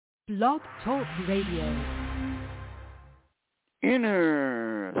Blog Talk Radio.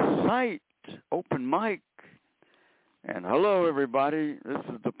 Innersight, open mic. And hello, everybody. This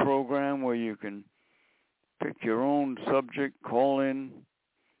is the program where you can pick your own subject, call in,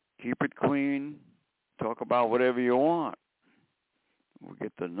 keep it clean, talk about whatever you want. We'll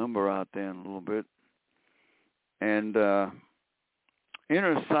get the number out there in a little bit. And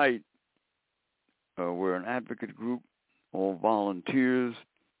Innersight, we're an advocate group, all volunteers,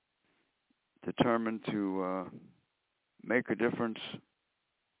 determined to make a difference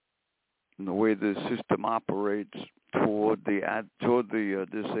in the way the system operates toward the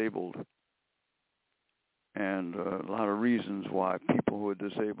disabled, and a lot of reasons why people who are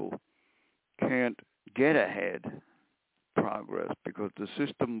disabled can't get ahead progress because the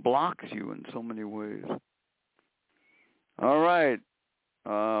system blocks you in so many ways. All right,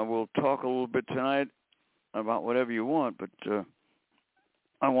 we'll talk a little bit tonight about whatever you want, but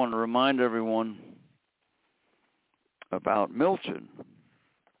I want to remind everyone about Milton,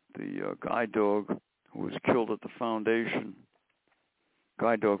 the guide dog who was killed at the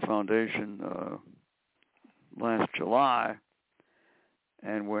Guide Dog Foundation, last July.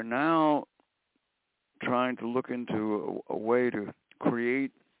 And we're now trying to look into a way to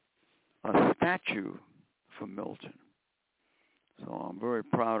create a statue for Milton. So I'm very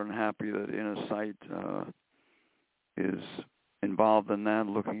proud and happy that Innersight is involved in that,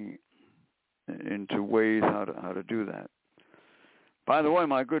 looking into ways how to do that. By the way,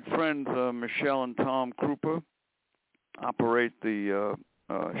 my good friends Michelle and Tom Krupa operate the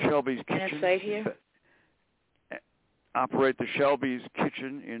Shelby's Kitchen. Innersight here. Operate the Shelby's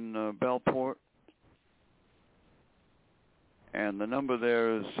Kitchen in Bellport, and the number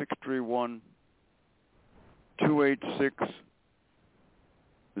there is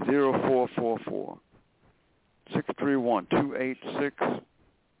 631-286-0444.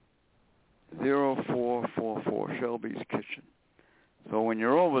 631-286-0444, Shelby's Kitchen. So when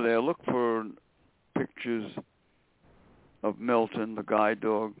you're over there, look for pictures of Milton, the guide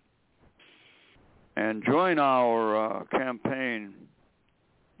dog, and join our campaign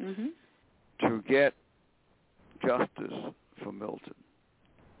to get justice for Milton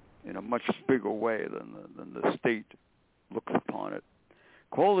in a much bigger way than the state looks upon it.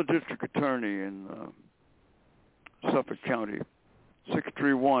 Call the district attorney in Suffolk County,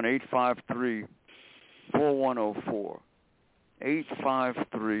 631-853-4104.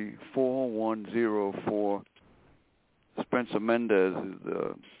 853-4104. Spencer Mendez is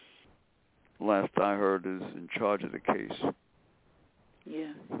the last I heard is in charge of the case.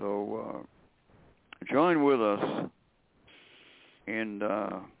 Yeah. So join with us in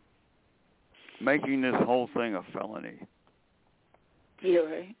making this whole thing a felony. Yeah,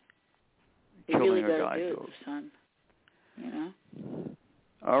 right. You Killing really a gotta guide do dog. it, son. You know?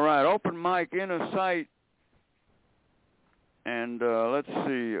 All right, open mic, Innersight. And let's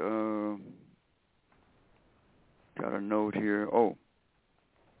see. Got a note here.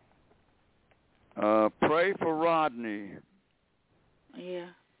 Pray for Rodney.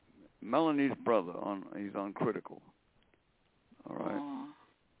 Yeah. Melanie's brother. He's on critical. All right. Oh.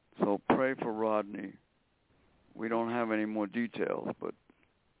 So pray for Rodney. We don't have any more details, but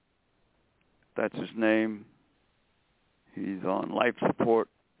that's his name. He's on life support.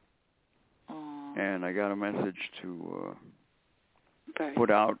 Oh. And I got a message to Very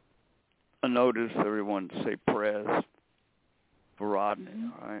put out a notice, everyone to say prayers for Rodney,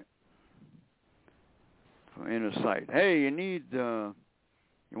 all right? For Innersight. Hey, you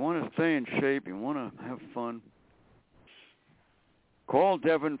want to stay in shape, you want to have fun, call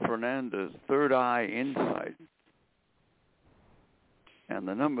Devin Fernandez, Third Eye Insight. And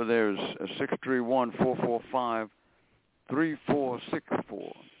the number there is 631-445-3464.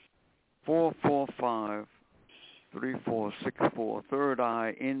 445-3464, Third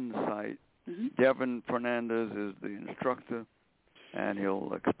Eye Insight. Devin Fernandez is the instructor, and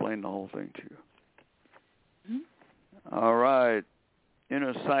he'll explain the whole thing to you. All right.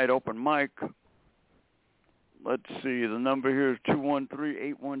 Innersight open mic. Let's see. The number here is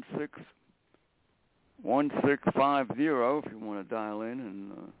 213-816-1650 if you want to dial in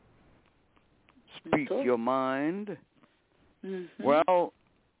and speak your mind. Well,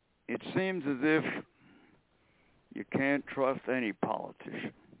 it seems as if you can't trust any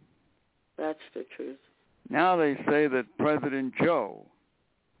politician. That's the truth. Now they say that President Joe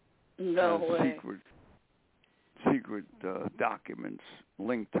has secret documents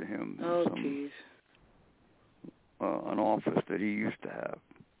linked to him. Oh, jeez. An office that he used to have.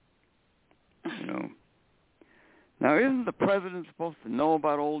 You know. Now, isn't the president supposed to know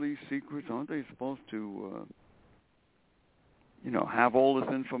about all these secrets? Aren't they supposed to have all this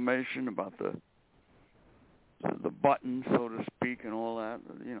information about the button, so to speak, and all that.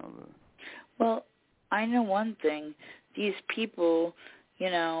 Well, I know one thing. These people,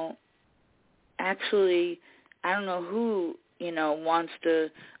 actually, I don't know who, wants to,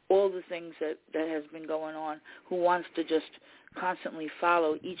 all the things that has been going on, who wants to just constantly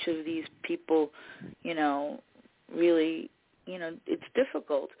follow each of these people, really, it's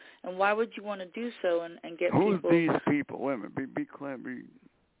difficult. And why would you want to do so and get Who's people... Who's these people? Wait a minute, be clear, be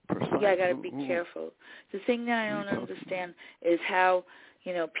precise. Yeah, I got to be careful. The thing that I don't understand is how,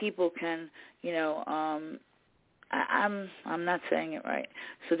 people can, I'm not saying it right.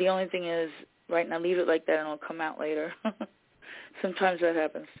 So the only thing is, right now, leave it like that and it'll come out later. Sometimes that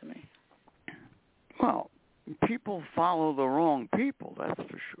happens to me. Well, people follow the wrong people, that's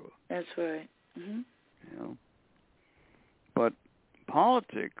for sure. That's right. Mm-hmm. But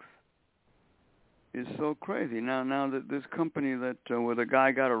politics is so crazy. Now that this company that where the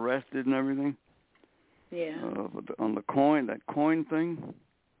guy got arrested and everything. Yeah. On the coin, that coin thing.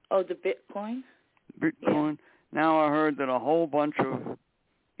 Oh, the Bitcoin? Bitcoin. Yeah. Now I heard that a whole bunch of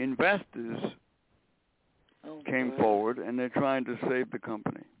investors came forward, and they're trying to save the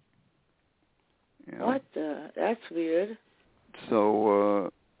company. What the? That's weird. So,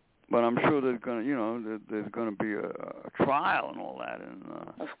 but I'm sure there's going to, there's going to be a trial and all that. And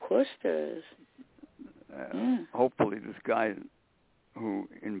of course there is. Hopefully this guy who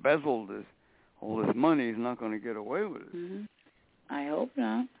embezzled all this money is not going to get away with it. Mm-hmm. I hope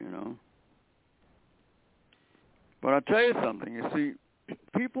not. But I'll tell you something. You see,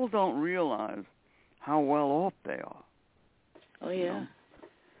 people don't realize how well off they are. Oh, yeah.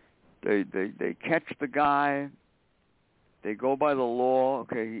 They catch the guy. They go by the law.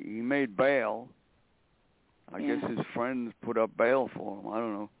 Okay, he made bail. I guess his friends put up bail for him. I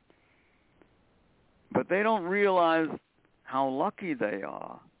don't know. But they don't realize how lucky they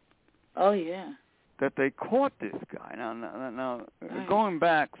are. Oh, yeah. That they caught this guy. Now going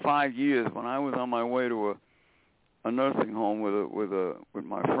back 5 years, when I was on my way to a nursing home with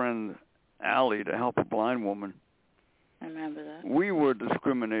my friend Allie to help a blind woman. I remember that. We were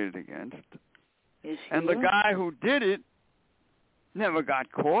discriminated against. Yes, and the guy who did it never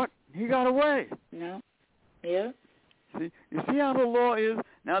got caught. He got away. No. Yeah. See, you see how the law is?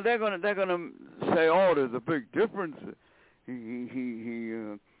 Now they're gonna say, oh, there's a big difference.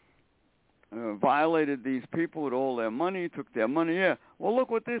 He violated these people with all their money, took their money. Yeah. Well,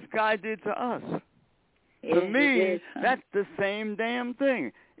 look what this guy did to us. Yeah, to me, that's the same damn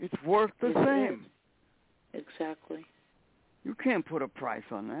thing. It's worth the same. Exactly. You can't put a price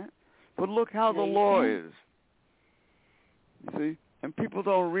on that. But look how the law is. You see? And people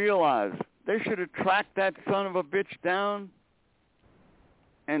don't realize they should have tracked that son of a bitch down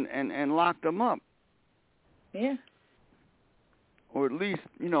and locked him up. Yeah. Or at least,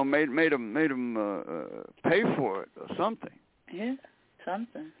 made him pay for it or something. Yeah,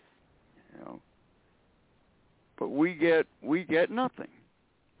 something. But we get nothing.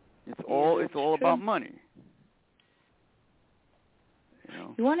 It's all about money.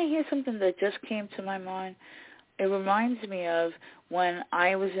 You want to hear something that just came to my mind? It reminds me of when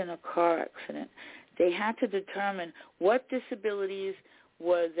I was in a car accident. They had to determine what disabilities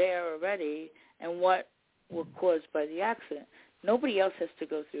were there already and what were caused by the accident. Nobody else has to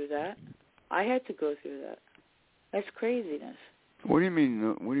go through that. I had to go through that. That's craziness. What do you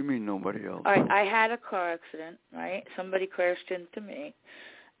mean? What do you mean nobody else? All right, I had a car accident. Right, somebody crashed into me,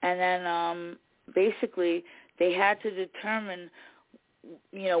 and then basically they had to determine,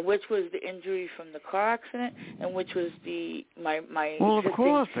 which was the injury from the car accident and which was my well, existing of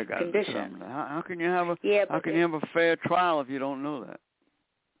course they got condition. How can you have a fair trial if you don't know that?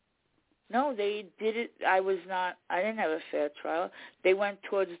 No, they did it. I didn't have a fair trial. They went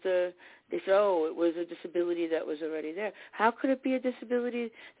towards they said, oh, it was a disability that was already there. How could it be a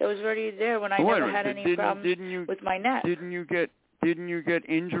disability that was already there when I never had any problems with my neck? Didn't you get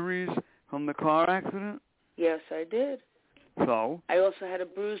injuries from the car accident? Yes, I did. So? I also had a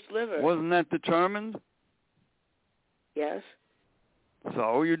bruised liver. Wasn't that determined? Yes.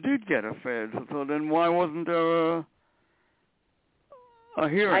 So you did get a fair. So then why wasn't there a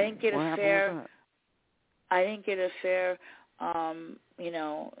hearing? I didn't get a fair. I didn't get a fair.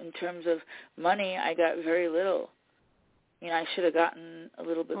 In terms of money, I got very little. I should have gotten a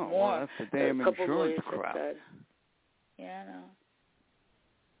little bit more. Well, that's the damn insurance crap. Yeah, I know.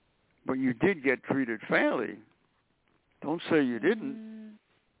 But you did get treated fairly. Don't say you didn't.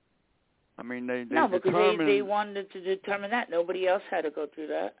 I mean, they because they wanted to determine that. Nobody else had to go through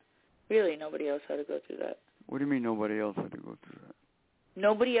that. Really, nobody else had to go through that. What do you mean nobody else had to go through that?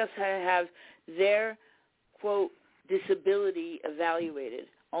 Nobody else had to have their, quote, disability evaluated.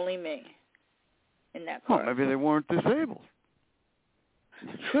 Only me in that car. Well, maybe they weren't disabled.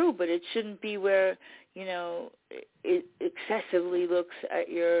 True, but it shouldn't be where, you know, it excessively looks at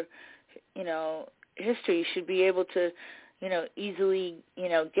your, you know, history. You should be able to, you know, easily, you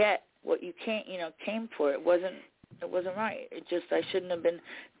know, get what you came for. It wasn't right. I shouldn't have been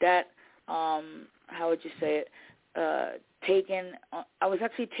that, how would you say it, taken. I was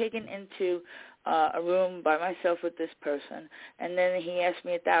actually taken into a room by myself with this person, and then he asked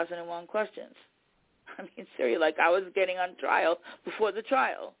me 1,001 questions. I mean, seriously, like I was getting on trial before the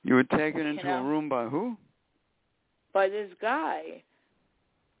trial. You were taken into a room by who? By this guy.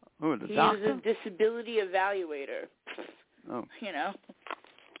 Who, the he doctor? He was a disability evaluator. Oh. You know?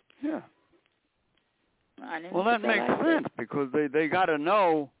 Yeah. Well, that makes sense because they got to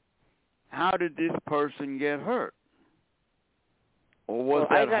know, how did this person get hurt? Or was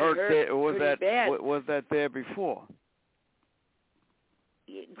that hurt there, or was that there before?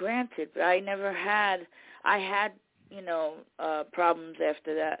 Granted, but I had, you know, problems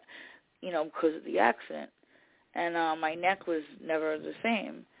after that, you know, because of the accident. And my neck was never the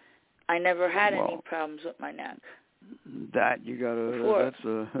same. I never had any problems with my neck. That you gotta,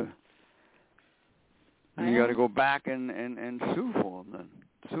 you gotta go back and sue for them then.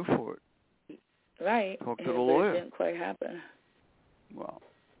 Sue for it. Right. Talk to the lawyer. It didn't quite happen. Well.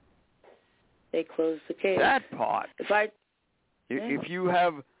 They closed the case. That part. If you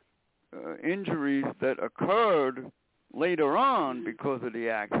have injuries that occurred later on because of the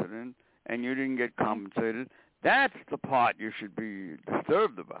accident and you didn't get compensated, that's the part you should be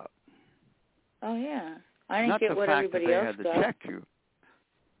disturbed about. Oh, yeah. I didn't get what everybody else got. Not the fact that they had to check you.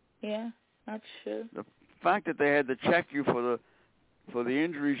 Yeah, that's true. The fact that they had to check you for the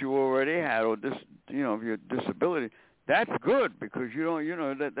injuries you already had, or your disability, that's good because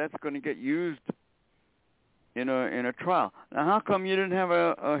that's going to get used in a trial. Now, how come you didn't have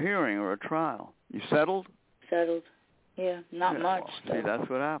a hearing or a trial? You settled? Settled. Yeah, not much. Well, see, that's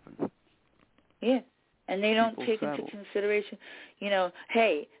what happens. Yeah. And they don't take settle. into consideration,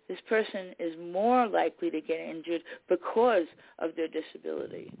 hey, this person is more likely to get injured because of their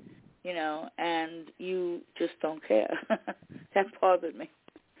disability, and you just don't care. That bothered me.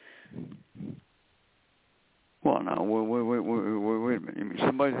 Well, now, wait a minute. You mean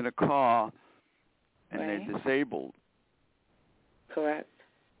somebody's in a car and right. they're disabled? Correct.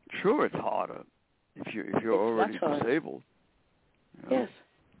 Sure, it's harder if you're already disabled. Yes.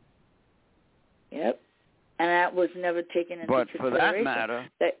 Yep. And that was never taken into consideration. But for that matter,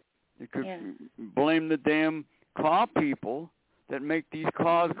 you could blame the damn car people that make these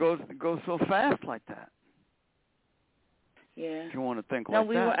cars go so fast like that. Yeah. If you want to think like that. No,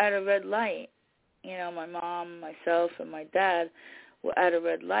 we were at a red light. My mom, myself, and my dad were at a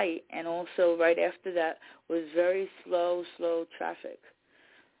red light, and also right after that was very slow traffic.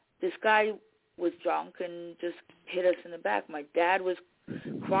 This guy was drunk and just hit us in the back. My dad was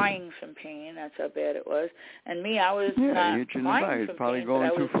crying from pain. That's how bad it was. And me, I was not crying from probably pain.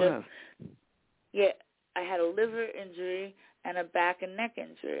 Going too fast. I had a liver injury and a back and neck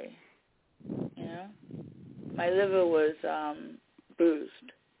injury. My liver was bruised.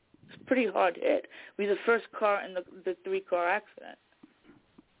 It was pretty hard hit. We were the first car in the 3-car accident.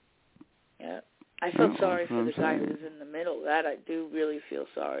 Yeah. I felt sorry for the guy who was in the middle. That I do really feel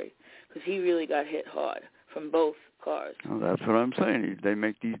sorry because he really got hit hard from both cars. Oh, that's what I'm saying. They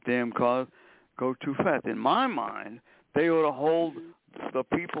make these damn cars go too fast. In my mind, they ought to hold the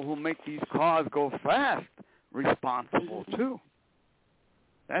people who make these cars go fast responsible, too.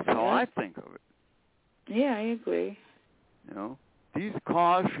 That's how I think of it. Yeah, I agree. These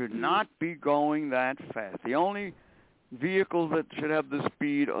cars should not be going that fast. The only vehicles that should have the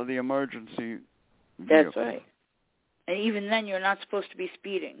speed are the emergency vehicles. That's right. And even then, you're not supposed to be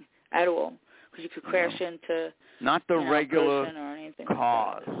speeding at all because you could crash into not the regular or anything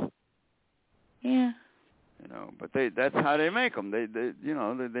cars. Like that. Yeah. But that's how they make them. They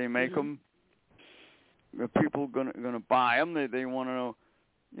make them. People gonna buy them. They want to know.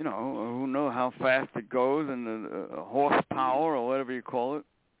 Who know how fast it goes and the horsepower or whatever you call it.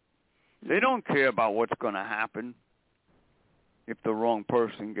 They don't care about what's going to happen if the wrong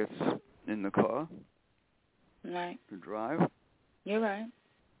person gets in the car. Right. To drive. You're right.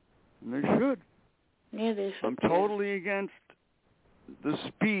 And they should. Yeah, they should. I'm totally against the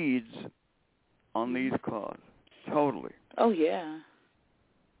speeds on these cars. Totally. Oh, yeah.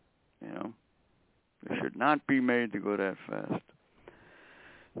 They should not be made to go that fast.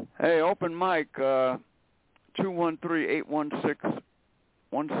 Hey, open mic,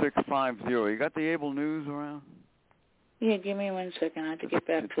 213-816-1650. You got the Able News around? Yeah, give me 1 second. I have to get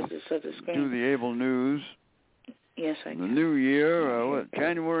back to this other screen. Do the Able News. Yes, I The can. new year,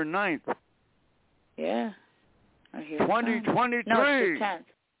 January 9th. Yeah. I hear 2023. No, it's the 10th.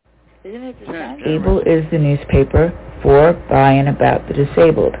 Isn't it the 10th? ABLE is the newspaper for, by, and about the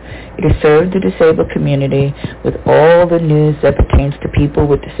disabled. It has served the disabled community with all the news that pertains to people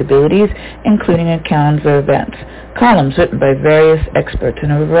with disabilities, including accounts of events, columns written by various experts,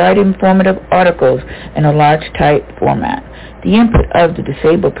 and a variety of informative articles in a large type format. The input of the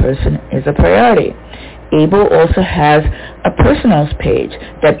disabled person is a priority. ABLE also has a personals page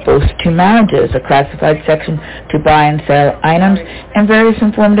that boasts 2 managers, a classified section to buy and sell items, and various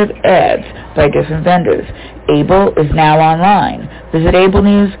informative ads by different vendors. ABLE is now online. Visit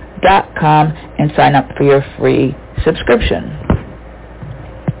ablenews.com and sign up for your free subscription.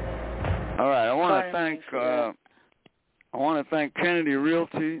 All right, I want to thank Kennedy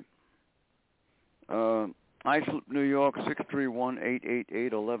Realty, Islip, New York,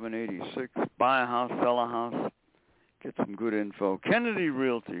 631-888-1186. Buy a house, sell a house, get some good info. Kennedy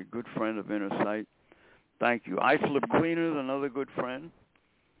Realty, good friend of Innersight. Thank you. Islip Cleaners, another good friend.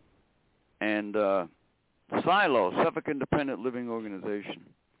 And Silo, Suffolk Independent Living Organization,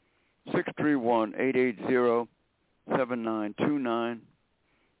 631-880-7929.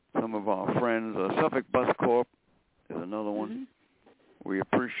 Some of our friends. Suffolk Bus Corp is another one. We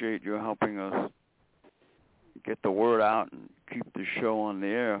appreciate you helping us get the word out and keep the show on the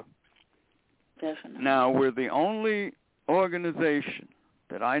air. Definitely. Now, we're the only organization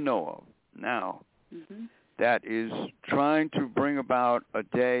that I know of now that is trying to bring about a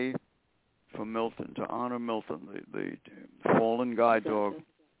day for Milton, to honor Milton, the fallen guide dog,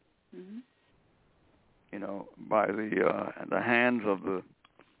 you know, by the hands of the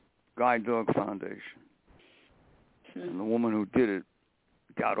Guide Dog Foundation. And the woman who did it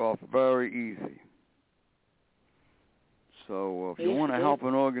got off very easy. So if you want to help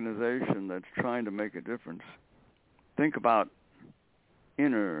an organization that's trying to make a difference, think about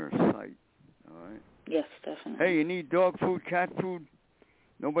Innersight, all right? Yes, definitely. Hey, you need dog food, cat food?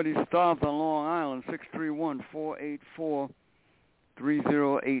 Nobody's starved on Long Island,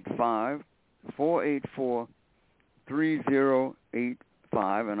 631-484-3085,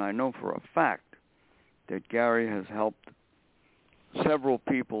 484-3085, and I know for a fact that Gary has helped several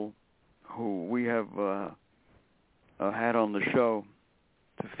people who we have had on the show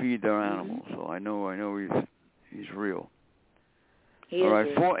to feed their animals. So I know he's real. All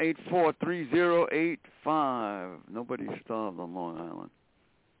right, 484-3085. Nobody's starved on Long Island.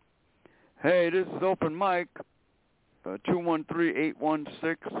 Hey, this is Open Mic,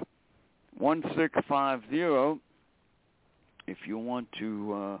 213-816-1650. If you want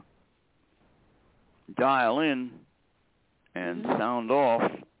to dial in and sound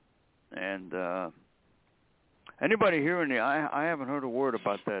off, and anybody here in the, I haven't heard a word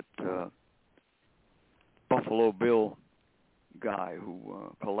about that Buffalo Bill guy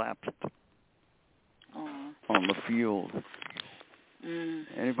who collapsed on the field.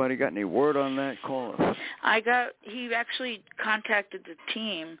 Anybody got any word on that? Call us. He actually contacted the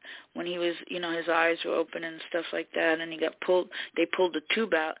team when he was, his eyes were open and stuff like that, and they pulled the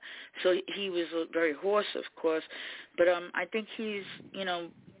tube out. So he was very hoarse, of course. But I think he's,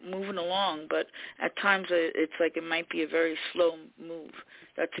 moving along, but at times it's like it might be a very slow move.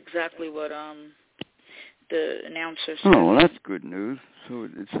 That's exactly what the announcer said. Oh, well, that's good news. So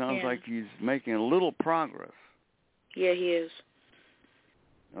it sounds like he's making a little progress. Yeah, he is.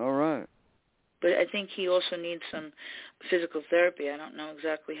 All right. But I think he also needs some physical therapy. I don't know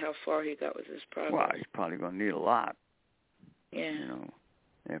exactly how far he got with his progress. Well, he's probably going to need a lot. Yeah.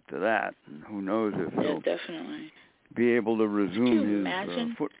 After that. And who knows if he'll definitely be able to resume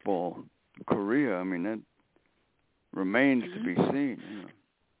his football career. I mean, that remains to be seen.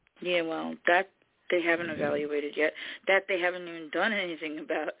 Yeah, well, that they haven't evaluated yet. That they haven't even done anything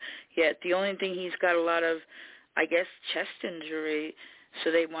about yet. The only thing, he's got a lot of, I guess, chest injury,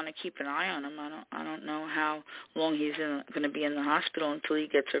 so they want to keep an eye on him. I don't know how long he's going to be in the hospital until he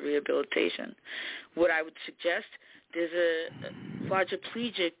gets a rehabilitation. What I would suggest, there's a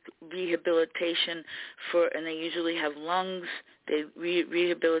quadriplegic rehabilitation and they usually have lungs. They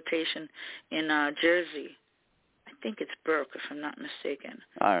rehabilitation in Jersey. I think it's Burke, if I'm not mistaken.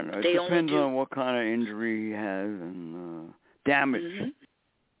 I don't know. It depends on what kind of injury he has and damage.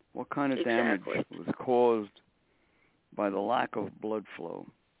 What kind of damage was caused by the lack of blood flow?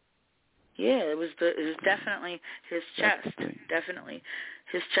 Yeah, it was definitely his chest. Definitely.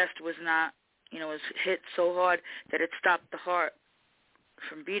 His chest was not, was hit so hard that it stopped the heart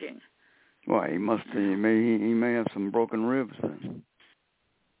from beating. Well, he may have some broken ribs then.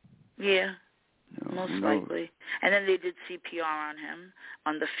 Yeah, most likely. And then they did CPR on him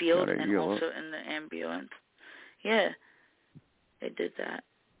on the field and also in the ambulance. Yeah, they did that.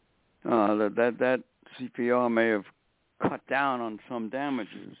 That CPR may have cut down on some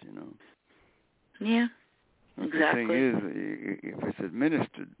damages, Yeah, exactly. The thing is, if it's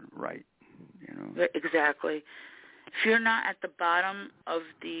administered right, Exactly. If you're not at the bottom of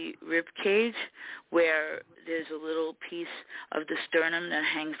the rib cage where there's a little piece of the sternum that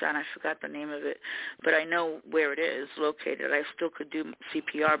hangs down, I forgot the name of it, but I know where it is located. I still could do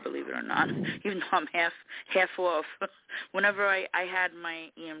CPR, believe it or not, even though I'm half off. Whenever I had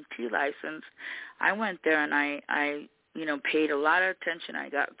my EMT license, I went there and I paid a lot of attention. I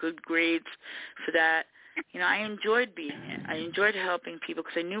got good grades for that. I enjoyed being it. I enjoyed helping people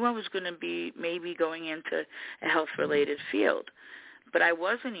because I knew I was going to be maybe going into a health-related field. But I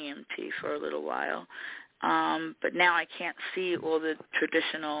was an EMT for a little while. But now I can't see all the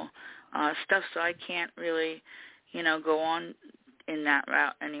traditional stuff, so I can't really, go on in that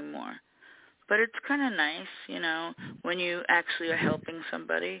route anymore. But it's kind of nice, when you actually are helping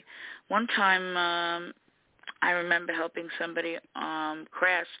somebody. One time I remember helping somebody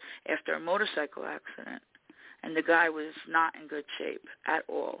crash after a motorcycle accident, and the guy was not in good shape at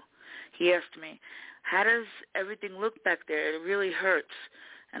all. He asked me, how does everything look back there? It really hurts.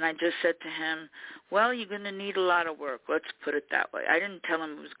 And I just said to him, well, you're going to need a lot of work. Let's put it that way. I didn't tell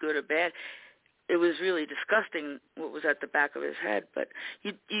him it was good or bad. It was really disgusting what was at the back of his head, but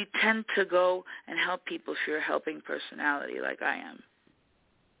you tend to go and help people if you're a helping personality like I am.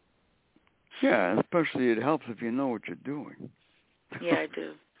 Yeah, especially it helps if you know what you're doing. Yeah, I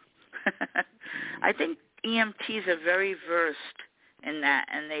do. I think EMTs are very versed in that,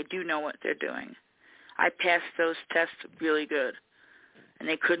 and they do know what they're doing. I passed those tests really good, and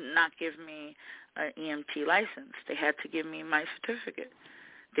they could not give me an EMT license. They had to give me my certificate.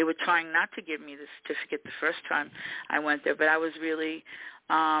 They were trying not to give me the certificate the first time I went there, but I was really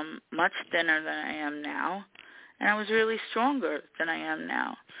much thinner than I am now. And I was really stronger than I am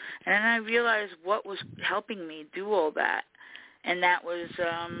now. And then I realized what was helping me do all that. And that was,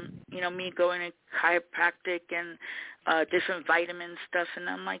 me going to chiropractic and different vitamin stuff. And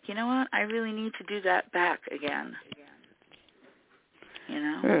I'm like, you know what? I really need to do that back again.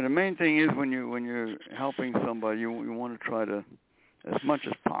 Yeah, the main thing is when you're helping somebody, you want to try to, as much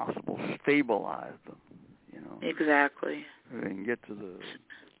as possible, stabilize them, Exactly. So they can get to the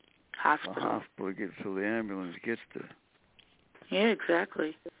hospital, so the ambulance gets to. Yeah,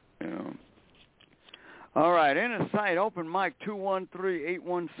 exactly. All right, Innersight, open mic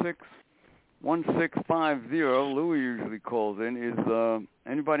 213-816-1650. Louis usually calls in. Is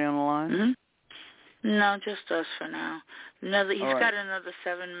anybody on the line? Mm-hmm. No, just us for now. He's got another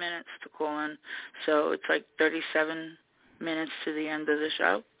 7 minutes to call in, so it's like 37 minutes to the end of the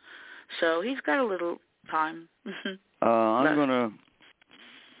show. So he's got a little time. I'm going to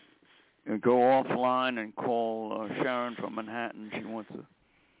go offline and call Sharon from Manhattan. She wants to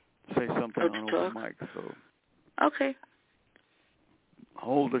say something on open mic. So okay.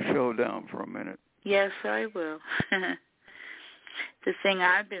 Hold the show down for a minute. Yes, I will. The thing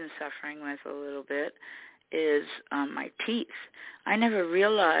I've been suffering with a little bit is my teeth. I never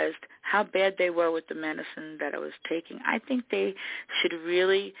realized how bad they were with the medicine that I was taking. I think they should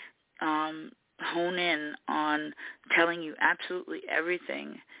really hone in on telling you absolutely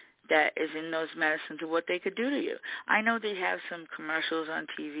everything that is in those medicines and what they could do to you. I know they have some commercials on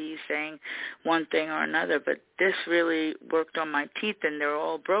TV saying one thing or another, but this really worked on my teeth and they're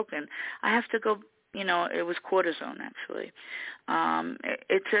all broken. I have to go, it was cortisone actually.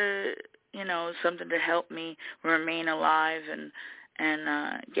 It's something to help me remain alive and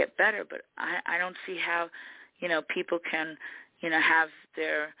get better, but I don't see how, people can, have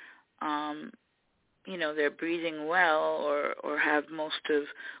their they're breathing well or have most of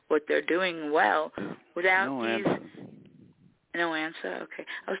what they're doing well without No these. answer. No answer? Okay.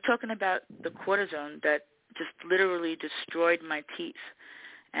 I was talking about the cortisone that just literally destroyed my teeth.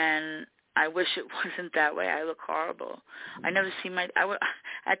 And I wish it wasn't that way. I look horrible. I never see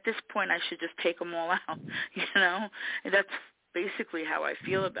at this point, I should just take them all out, And that's basically how I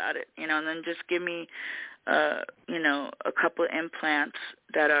feel about it, and then just give me a couple of implants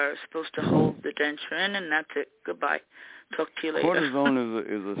that are supposed to hold the denture in, and that's it. Goodbye. Talk to you later. Cortisone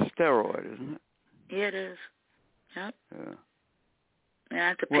is a steroid, isn't it? Yeah, it is. Yep. Yeah. And I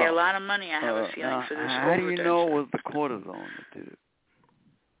have to pay a lot of money, I have a feeling, for this How do you know it was the cortisone that did it?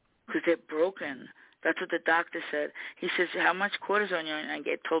 Because they're broken. That's what the doctor said. He says, how much cortisone you're in? I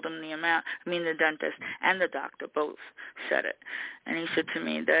told him the amount. The dentist and the doctor both said it. And he said to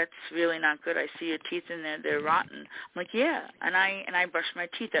me, that's really not good. I see your teeth in there. They're rotten. I'm like, yeah. And I brush my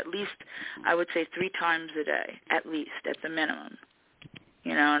teeth at least, I would say 3 times a day, at least, at the minimum.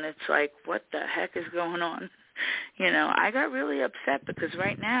 And it's like, what the heck is going on? I got really upset because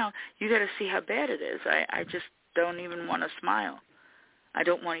right now you got to see how bad it is. I just don't even want to smile. I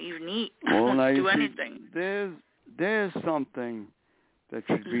don't want to even eat. Well, now do anything. There's something that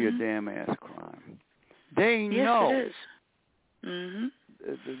should be a damn ass crime. They yes, know. It is. Mm-hmm.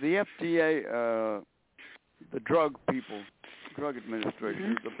 The FDA, the drug people, drug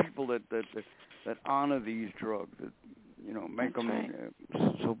administration, the people that honor these drugs, that make That's them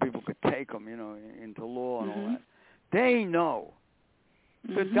right. So people could take them, into law and all that. They know.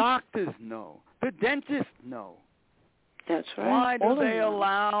 The doctors know. The dentists know. That's right. Why do they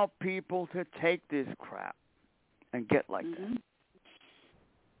allow people to take this crap and get like that?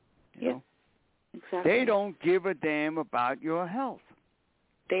 You know? Exactly. They don't give a damn about your health.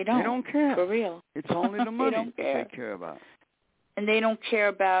 They don't. They don't care. For real. It's only the money they care about. And they don't care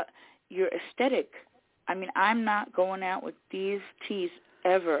about your aesthetic. I mean, I'm not going out with these teeth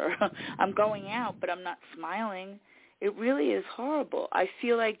ever. I'm going out, but I'm not smiling. It really is horrible. I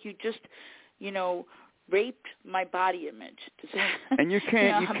feel like you just, raped my body image. And you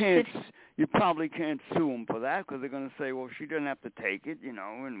probably can't sue them for that because they're going to say, well, she didn't have to take it,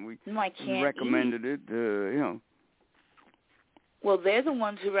 and we recommended it, Well, they're the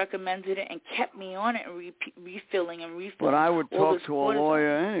ones who recommended it and kept me on it and refilling. But I would talk to a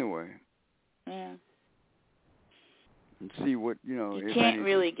lawyer anyway. Yeah. And see what, You can't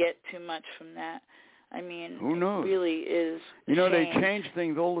really get too much from that. I mean, who knows? It really is. They change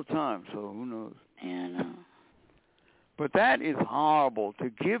things all the time, so who knows? Yeah, I know. But that is horrible, to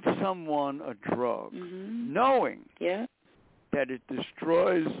give someone a drug, knowing that it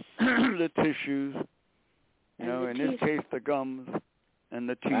destroys the tissues, in this case the gums and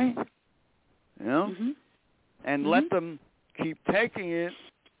the teeth, and let them keep taking it,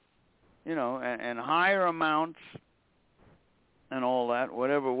 and higher amounts and all that,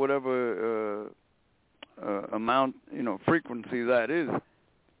 whatever amount, frequency that is.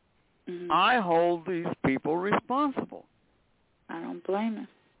 I hold these people responsible. I don't blame them.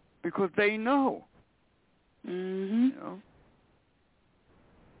 Because they know. And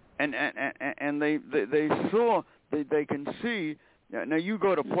they saw, they can see. Now you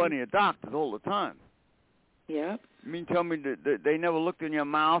go to plenty of doctors all the time. Yeah. You mean tell me that they never looked in your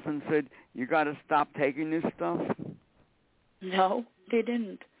mouth and said, you got to stop taking this stuff? No, they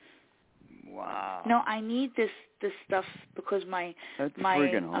didn't. Wow. No, I need this stuff because That's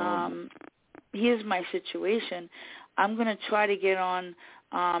friggin' horrible. Here's my situation. I'm going to try to get on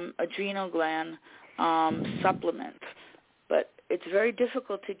adrenal gland supplement, but it's very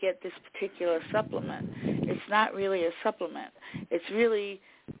difficult to get this particular supplement. It's not really a supplement. It's really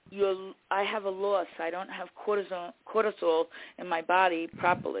I have a loss. I don't have cortisol in my body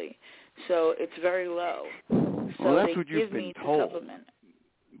properly, so it's very low. So well, that's they what give you've me been told supplement.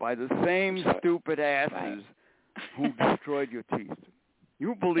 By the same stupid asses who destroyed your teeth.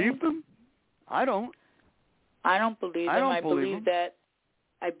 You believe them? I don't. I don't believe them. I believe them.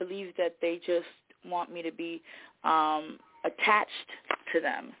 I believe that they just want me to be attached to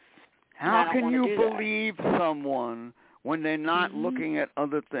them. How can you believe someone when they're not looking at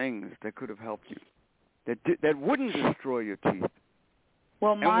other things that could have helped you, that wouldn't destroy your teeth?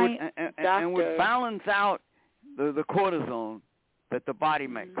 Well, my doctor... And would balance out the cortisone that the body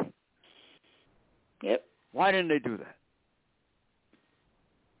makes. Yep. Why didn't they do that?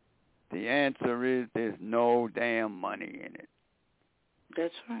 The answer is there's no damn money in it.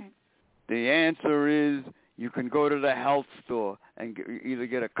 That's right. The answer is you can go to the health store and either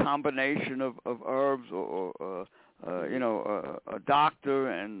get a combination of herbs or a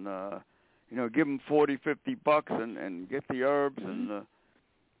doctor and give them $40, $50 and get the herbs and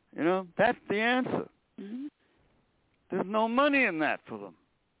that's the answer. There's no money in that for them.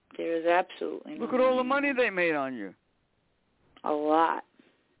 There is absolutely no Look at all the money they made on you. A lot.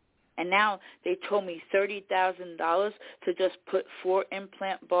 And now they told me $30,000 to just put 4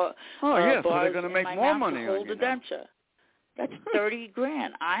 implant bars so they're going to make more money to hold on you the denture. That's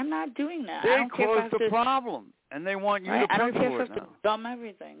 $30,000. I'm not doing that. They I don't care caused the problem, and they want you to pay for it now. I don't care if I have to dumb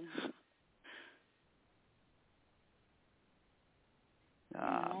everything.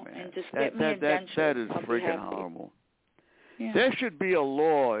 Man. And just get me a denture. That is freaking horrible. Yeah. There should be a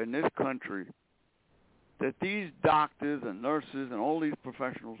law in this country that these doctors and nurses and all these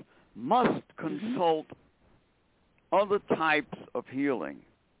professionals must consult other types of healing.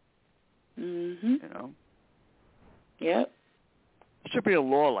 Yep. There should be a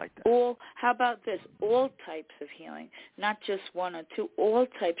law like that. How about this? All types of healing, not just one or two. All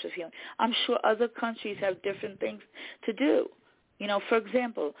types of healing. I'm sure other countries have different things to do. For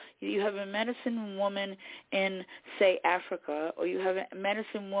example, you have a medicine woman in, say, Africa, or you have a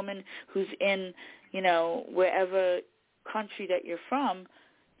medicine woman who's in, wherever country that you're from.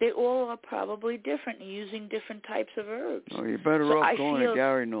 They all are probably different, using different types of herbs. Oh, you're better off going to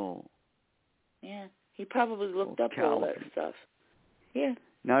Gary Knoll. Yeah, he probably looked up all that stuff. Yeah.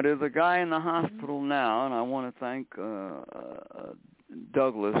 Now, there's a guy in the hospital now, and I want to thank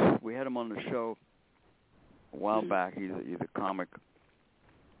Douglas. We had him on the show a while back. He's a comic.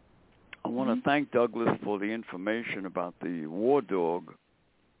 I want to thank Douglas for the information about the war dog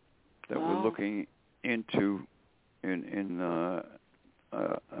that we're looking into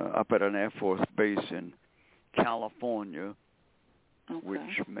up at an Air Force base in California,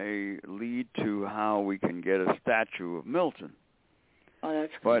 which may lead to how we can get a statue of Milton. Oh,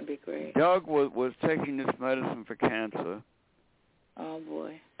 that's going to be great. Doug was taking this medicine for cancer. Oh,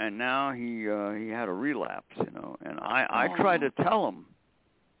 boy. And now he had a relapse, And I tried to tell him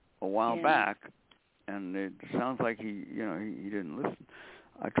a while back, and it sounds like he didn't listen.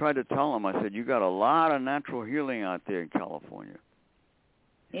 I tried to tell him, I said, you got a lot of natural healing out there in California.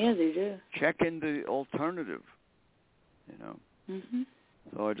 Yeah, they do. Check into alternative,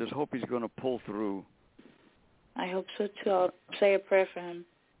 So I just hope he's going to pull through. I hope so, too. I'll say a prayer for him.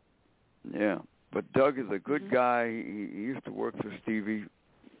 Yeah, but Doug is a good guy. He used to work for Stevie.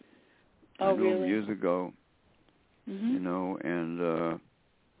 Oh, really? Years ago, and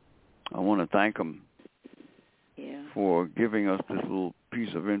I want to thank him for giving us this little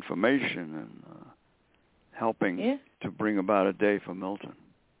piece of information and helping to bring about a day for Milton.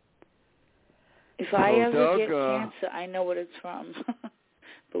 If I ever get cancer, I know what it's from.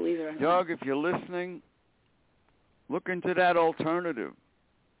 Believe it or not. Doug, if you're listening, look into that alternative.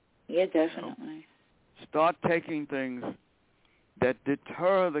 Yeah, definitely. Start taking things that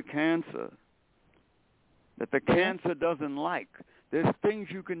deter the cancer, that the cancer doesn't like. There's things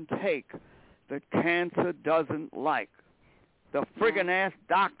you can take that cancer doesn't like. The friggin' ass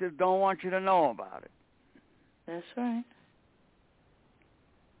doctors don't want you to know about it. That's right.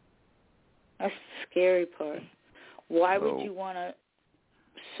 That's the scary part. Why would you want to?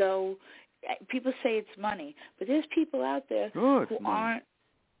 So people say it's money, but there's people out there who aren't.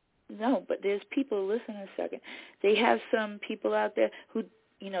 No, but there's people. Listen a second. They have some people out there who,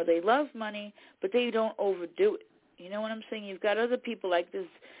 they love money, but they don't overdo it. You know what I'm saying? You've got other people like this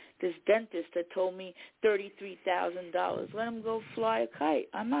dentist that told me $33,000. Let him go fly a kite.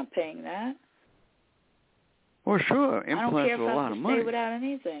 I'm not paying that. Well, sure, implants are a lot of money. I don't care if I have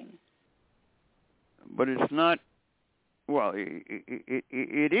to stay without anything. But it's not. Well,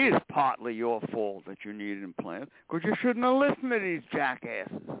 it is partly your fault that you need implants, because you shouldn't have listened to these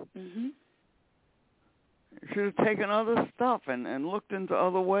jackasses. Mm-hmm. You should have taken other stuff and looked into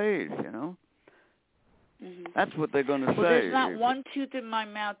other ways, That's what they're going to say. Well, there's not one tooth in my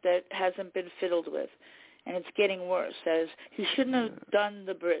mouth that hasn't been fiddled with, and it's getting worse. As he shouldn't have done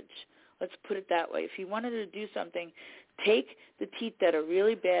the bridge. Let's put it that way. If he wanted to do something, take the teeth that are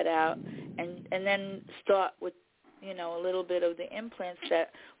really bad out, and then start with, a little bit of the implants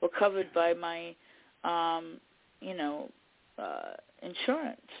that were covered by my,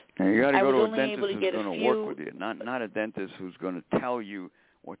 insurance. Now you got to go to a dentist who's going to work with you, not a dentist who's going to tell you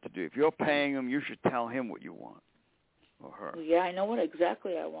what to do. If you're paying him, you should tell him what you want, or her. Yeah, I know what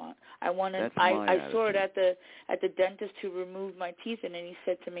exactly I want. I saw it at the dentist who removed my teeth, and then he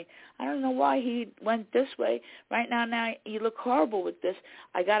said to me, I don't know why he went this way. Right now you look horrible with this.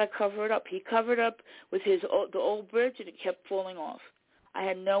 I got to cover it up. He covered up with the old bridge, and it kept falling off. I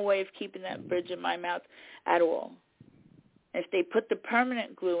had no way of keeping that bridge in my mouth at all. If they put the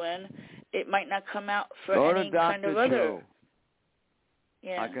permanent glue in, it might not come out for any kind of other. Joe.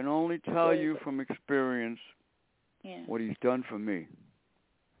 Yeah. I can only tell you from experience what he's done for me.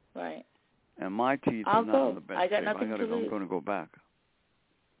 Right. And my teeth are not in the best shape. I'm going to go back.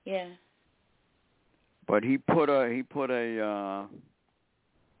 Yeah. But he put a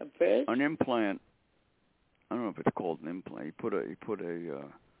bridge? An implant. I don't know if it's called an implant. He put a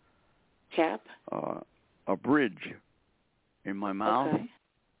cap? A bridge in my mouth. Okay.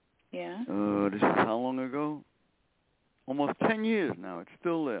 Yeah. This is how long ago? Almost 10 years now. It's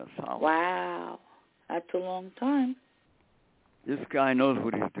still there. Solid. Wow. That's a long time. This guy knows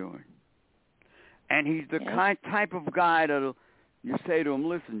what he's doing. And he's the type of guy that'll, you say to him,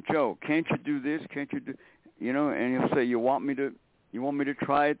 listen, Joe, can't you do this? Can't you do, and he'll say, you want me to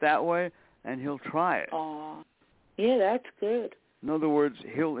try it that way? And he'll try it. Oh, yeah, that's good. In other words,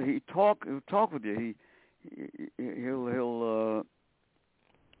 he'll talk with you. He'll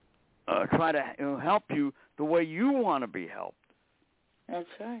he'll help you the way you want to be helped. That's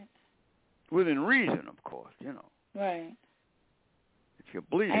right. Within reason, of course, Right. If you're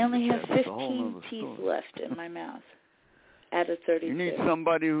bleeding, I only have that's a 15 whole teeth story. left in my mouth out of 32. You need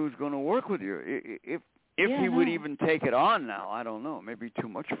somebody who's going to work with you. If he would even take it on now, I don't know. Maybe too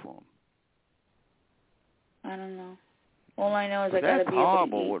much for him. I don't know. All I know is I got to be able to eat. That's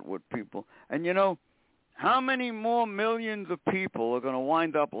horrible with people. And you know, how many more millions of people are going to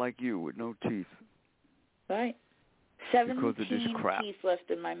wind up like you with no teeth? Right. 17 crap teeth left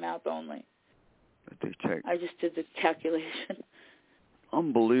in my mouth only. That they take. I just did the calculation.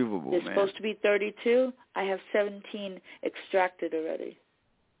 Unbelievable, There's man. supposed to be 32. I have 17 extracted already.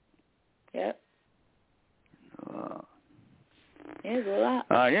 Yep. There's a lot.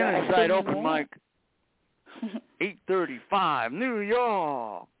 Innersight open mic. 8:35, New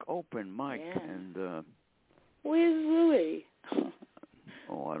York open mic, and where's Louis?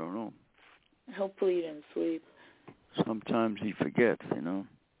 I don't know. Hopefully he didn't sleep. Sometimes he forgets, you know.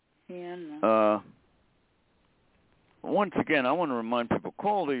 Yeah, I know. Once again, I want to remind people,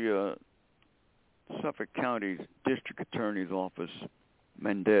 call the Suffolk County District Attorney's Office.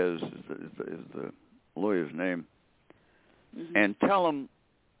 Mendez is the lawyer's name, and tell him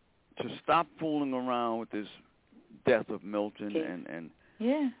to stop fooling around with this death of Milton and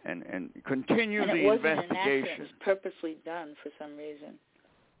continue the investigation. It wasn't an accident. It was purposely done for some reason.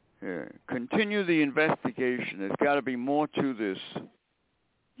 Yeah, continue the investigation. There's got to be more to this.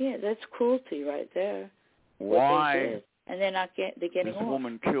 Yeah, that's cruelty right there. Why? And they're not they're getting this off.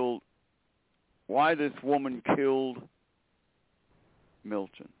 woman killed? Why this woman killed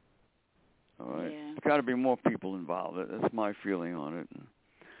Milton? All right, there's got to be more people involved. That's my feeling on it.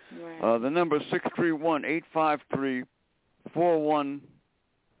 Right. The number is 631-853-4104.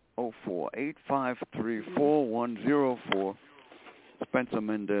 853-4104. Spencer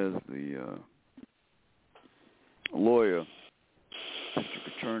Mendez, the lawyer, district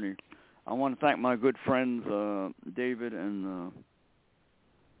attorney. I want to thank my good friends David and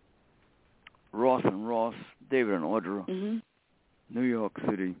Ross, David and Audra, New York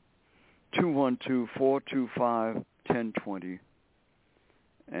City, 212-425-1020.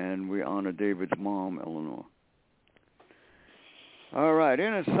 And we honor David's mom, Eleanor. All right,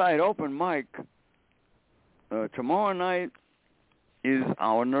 Innersight open mic. Tomorrow night is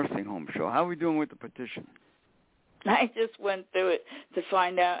our nursing home show. How are we doing with the petition? I just went through it to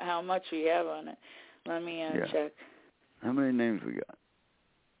find out how much we have on it. Let me check. How many names we got?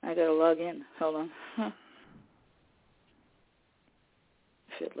 I got to log in. Hold on.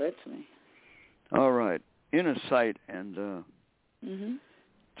 If it lets me. All right. Innersight and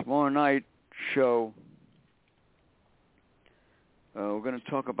tomorrow night show, we're going to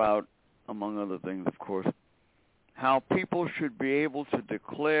talk about, among other things, of course, how people should be able to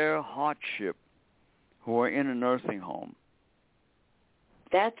declare hardship who are in a nursing home.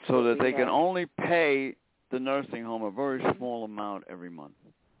 That's so that they can only pay the nursing home a very small amount every month.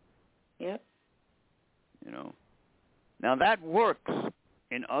 Yep. You know. Now that works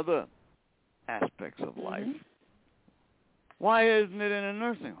in other aspects of life. Why isn't it in a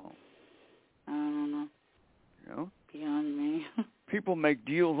nursing home? I don't know. You know? Beyond me. People make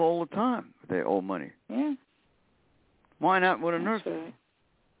deals all the time if they owe money. Yeah. Why not with a nursing home?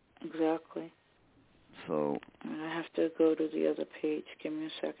 Exactly. So I have to go to the other page. Give me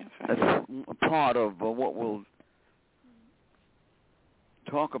a second. That's a part of what we'll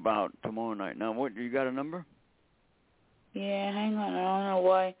talk about tomorrow night. Now, what, you got a number? Yeah, hang on. I don't know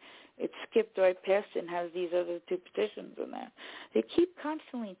why it skipped right past it and has these other two petitions in there. They keep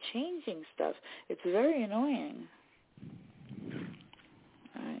constantly changing stuff. It's very annoying.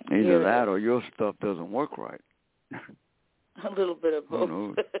 Right, either that or your stuff doesn't work right. A little bit of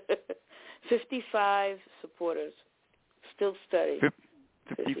both. 55 supporters. Still study.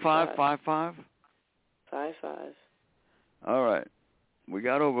 55, 55? 55. All right. We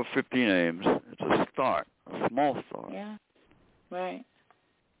got over 50 names. It's a start, a small start. Yeah, right.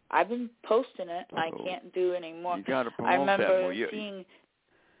 I've been posting it. So I can't do any more. You got to promote I remember that more. seeing...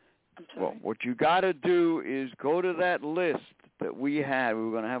 I'm sorry. Well, what you got to do is go to that list that we had. We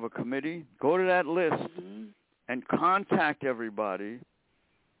were going to have a committee. Go to that list and contact everybody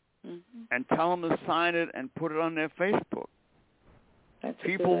and tell them to sign it and put it on their Facebook.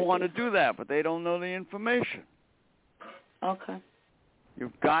 People want to do that, but they don't know the information. Okay.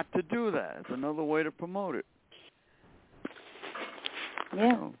 You've got to do that. It's another way to promote it. Yeah.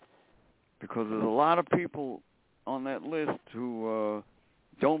 You know, because there's a lot of people on that list who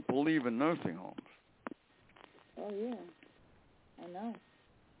don't believe in nursing homes. Oh, yeah. I know.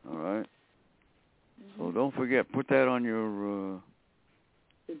 All right. So don't forget, put that on your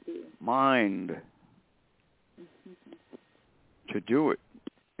mind to do it,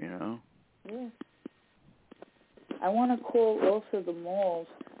 you know. Yeah. I want to call also the malls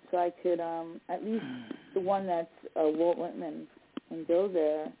so I could, at least the one that's Walt Whitman, and go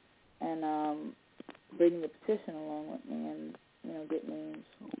there and bring the petition along with me and, get names.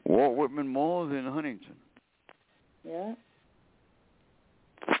 Walt Whitman Mall is in Huntington. Yeah?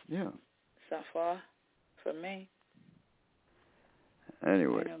 Yeah. It's not far from me.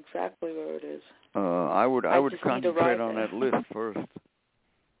 Anyway. I know exactly where it is. I would concentrate on that list first.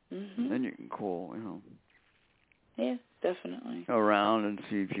 Mm-hmm. Then you can call, Yeah, definitely. around and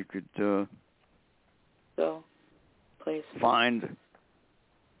see if you could go place. Find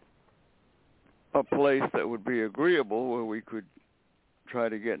a place that would be agreeable where we could try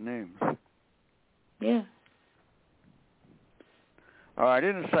to get names. Yeah. All right,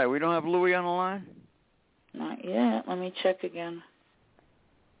 Innersight, we don't have Louis on the line? Not yet. Let me check again.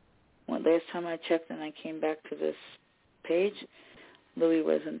 Well, last time I checked and I came back to this page, Louis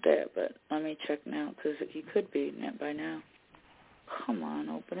wasn't there, but let me check now because he could be by now. Come on,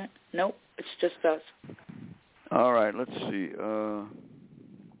 open it. Nope, it's just us. All right, let's see.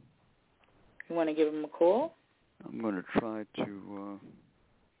 You want to give him a call? I'm going to try to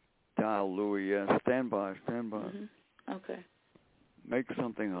dial Louis. Yeah, stand by. Mm-hmm. Okay. Make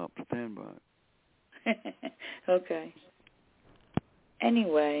something up. Stand by. Okay.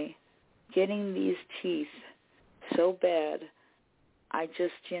 Anyway, getting these teeth so bad, I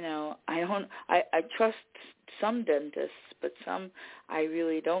just, I trust some dentists, but some I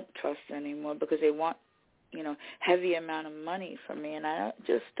really don't trust anymore because they want, heavy amount of money from me, and I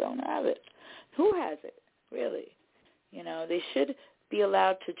just don't have it. Who has it, really? They should be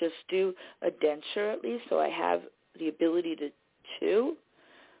allowed to just do a denture at least so I have the ability to chew.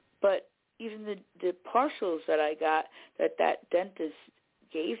 But even the partials that I got that dentist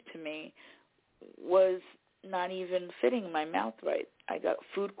gave to me was not even fitting my mouth right. I got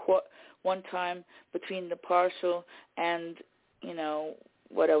food caught one time between the partial and,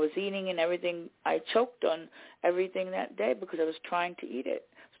 what I was eating and everything. I choked on everything that day because I was trying to eat it.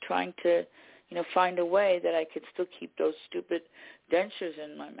 I was trying to, find a way that I could still keep those stupid dentures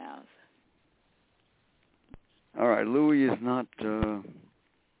in my mouth. All right, Louis is not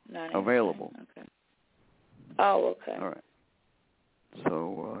available. Okay. Oh, okay. All right.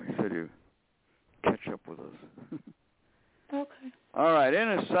 So he said he'd catch up with us. Okay. All right,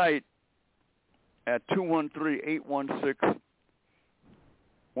 Innersight at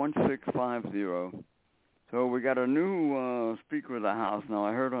 213-816-1650. So we got a new Speaker of the House. Now,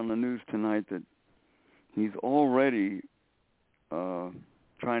 I heard on the news tonight that he's already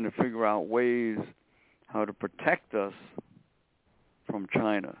trying to figure out ways how to protect us from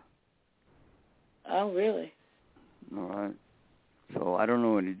China. Oh, really? All right. So I don't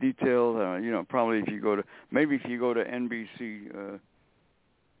know any details. Probably if you go to NBC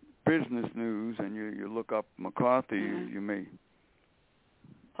Business News and you look up McCarthy, mm-hmm. you may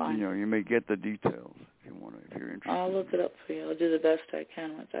Fine. you may get the details if you're interested. I'll look it up for you. I'll do the best I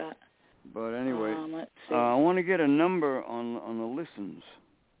can with that. But anyway, let's see. I want to get a number on the listens.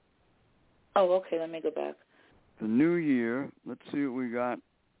 Oh, okay. Let me go back. The new year. Let's see what we got.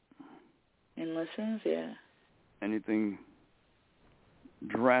 In listens, yeah. Anything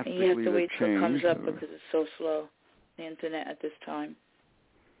drastically you have to wait till it comes up or... because it's so slow, the internet at this time.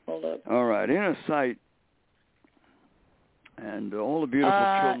 Hold up. All right, Innersight and all the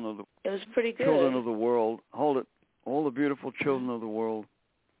beautiful children of the it was pretty good. Children of the world. Hold it. All the beautiful children of the world.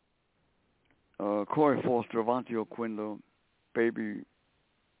 Corey Foster, Avanti Oquindo, Baby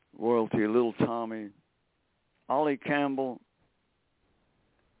Royalty, Little Tommy, Ollie Campbell,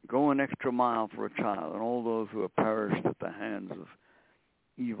 Go an Extra Mile for a Child, and all those who have perished at the hands of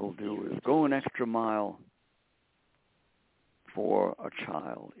evildoers. Go an extra mile for a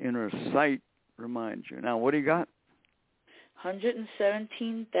child. Innersight reminds you. Now, what do you got?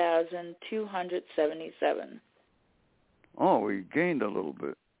 117,277. Oh, we gained a little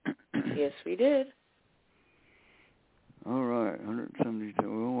bit. Yes, we did. All right,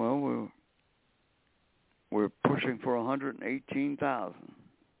 172. Well, we're pushing for 118,000.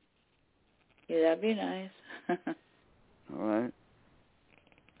 Yeah, that'd be nice. All right.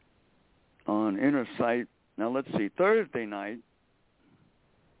 On Innersight. Now, let's see. Thursday night.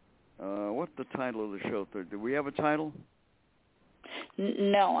 What's the title of the show? Do we have a title?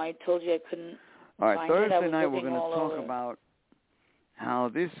 No, I told you I couldn't. All right, Thursday night we're going to talk about how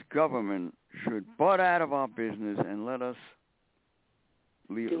this government should butt out of our business and let us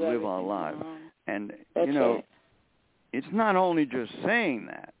live our lives. And, right. It's not only just saying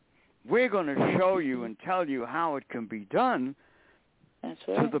that. We're going to show you and tell you how it can be done. That's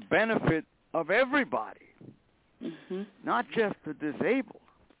right. To the benefit of everybody, mm-hmm. not just the disabled,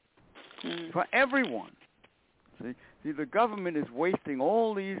 for everyone. See, the government is wasting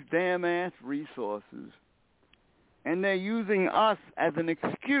all these damn-ass resources, and they're using us as an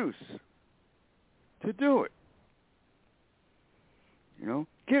excuse to do it. You know,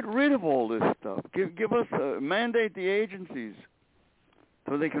 get rid of all this stuff. Give us mandate the agencies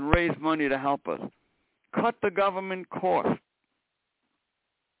so they can raise money to help us. Cut the government cost.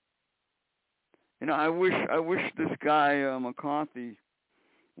 You know, I wish this guy McCarthy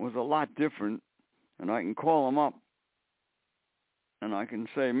was a lot different, and I can call him up and I can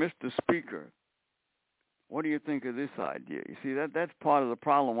say, Mr. Speaker, what do you think of this idea? You see, that's part of the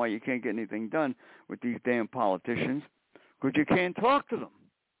problem why you can't get anything done with these damn politicians, because you can't talk to them,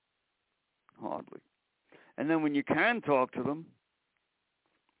 hardly. And then when you can talk to them,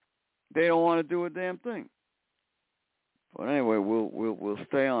 they don't want to do a damn thing. But anyway, we'll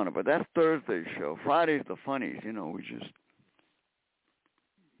stay on it. But that's Thursday's show. Friday's the funnies. You know, we just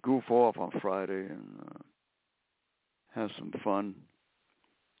goof off on Friday and have some fun.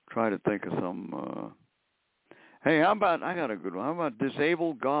 Try to think of some. Hey, how about, I got a good one. How about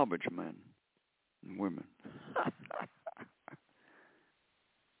disabled garbage men and women?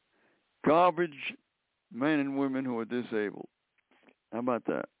 Garbage men and women who are disabled. How about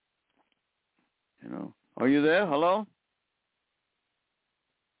that? You know, are you there? Hello?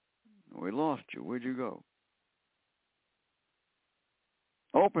 We lost you. Where'd you go?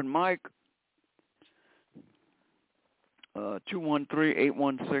 Open mic.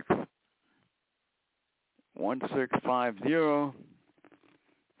 213-816-1650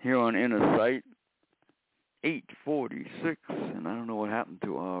 here on Innersight. 846, and I don't know what happened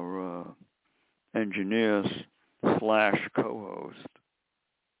to our engineer / co-host.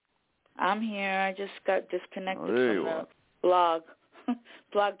 I'm here. I just got disconnected from the are. blog.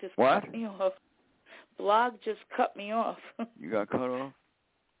 Blog just what? cut me off. Blog just cut me off. You got cut off?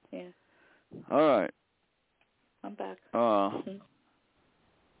 Yeah. All right. I'm back.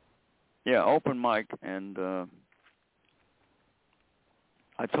 Yeah, open mic, and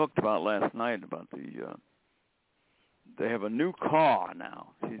I talked about last night about the they have a new car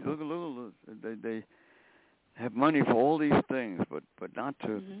now. See, look, they have money for all these things, but not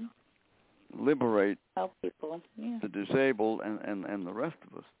to liberate help people, yeah. The disabled and the rest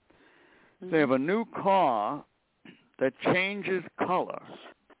of us. They have a new car that changes color.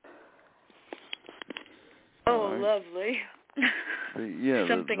 Oh, right. Lovely.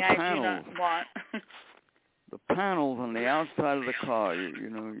 Something the I panels, do not want. The panels on the outside of the car, you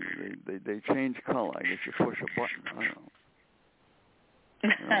know, they change color. I guess you push a button. I don't know. You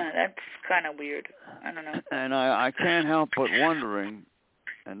know? That's kind of weird. I don't know. And I can't help but wondering,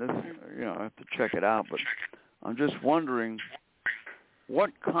 and this, you know, I have to check it out, but I'm just wondering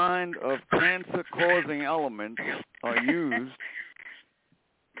what kind of cancer-causing elements are used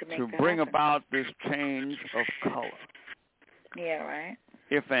to bring about this change of color. Yeah, right.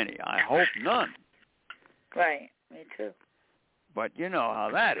 If any. I hope none. Right, me too. But you know how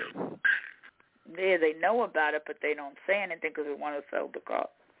that is. Yeah, they know about it, but they don't say anything because they want to sell the car.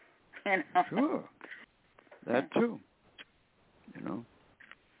 You know? Sure. That too. You know.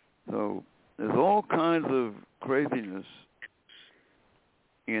 So there's all kinds of craziness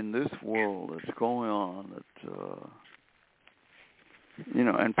in this world that's going on that, you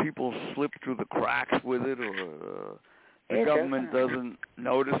know, and people slip through the cracks with it, or the government doesn't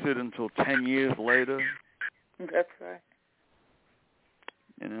notice it until 10 years later. That's right.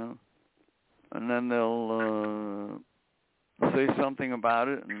 You know, and then they'll say something about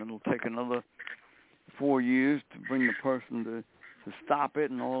it, and it'll take another 4 years to bring the person to stop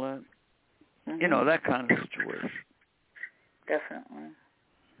it and all that. You know, that kind of situation. Definitely.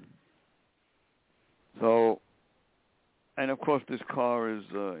 So, and of course this car is,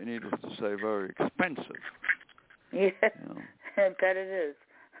 needless to say, very expensive. Yeah, you know. I bet it is.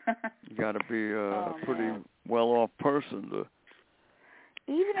 You got to be a pretty well-off person to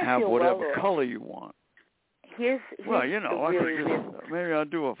even if have you're whatever well-off, color you want. Well, you know, I could just maybe I'll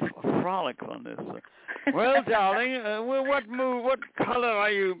do a frolic on this. Well, darling, what color are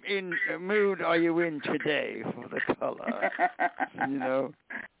you in? Mood are you in today for the color? You know.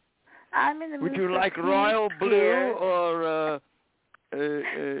 I'm in the mood. Would you like royal blue or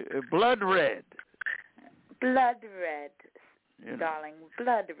blood red? Blood red, you know. Darling.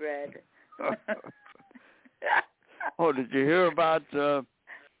 Blood red. Oh, did you hear about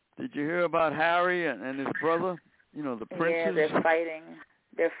Harry and his brother? You know, the princes? Yeah,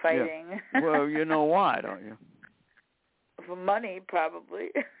 they're fighting. Yeah. Well, you know why, don't you? For money,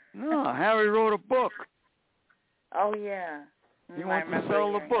 probably. No, Harry wrote a book. Oh, yeah. He wants to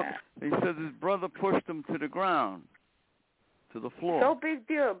sell the book. That. He says his brother pushed him to the ground. to the floor. So big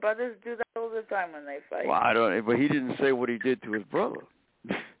deal. Brothers do that all the time when they fight. Well, I don't. But he didn't say what he did to his brother.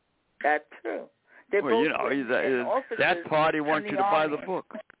 That's true. They're well, both that party wants you to buy the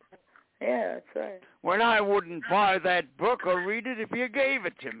book. Yeah, that's right. Well, I wouldn't buy that book or read it if you gave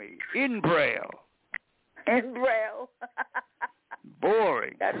it to me in Braille. In Braille.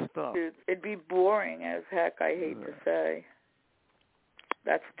 Boring That's stuff. It'd be boring as heck, I hate to say.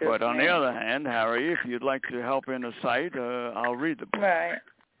 That's just But on the other hand, Harry, if you'd like to help Innersight, I'll read the book. Right.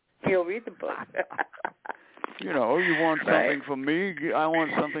 You'll read the book. You want something from me, I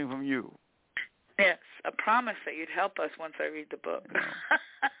want something from you. Yes, a promise that you'd help us once I read the book.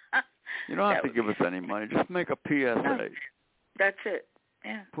 You don't have to give us any money. Just make a PSA. No, that's it.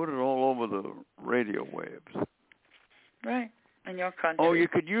 Yeah. Put it all over the radio waves. Right. In your country. Oh, you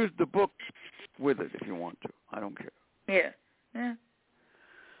could use the book with it if you want to. I don't care. Yeah. Yeah.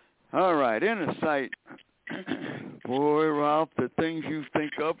 All right, Innersight. Boy, Ralph, the things you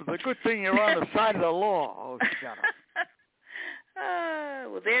think of. It's a good thing you're on the side of the law. Oh, shut up.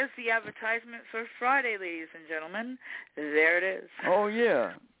 Well, there's the advertisement for Friday, ladies and gentlemen. There it is. Oh,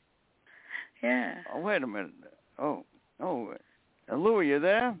 yeah. Yeah. Oh, wait a minute. Oh, Louie, you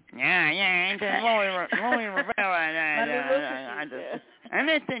there? Yeah, it's Louie Rivera. And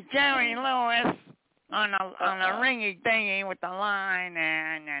this is Jerry Lewis on a ringy dingy with the line,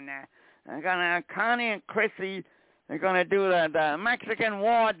 and Connie and Chrissy are gonna do the Mexican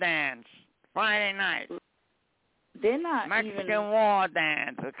war dance Friday night. They're not Mexican war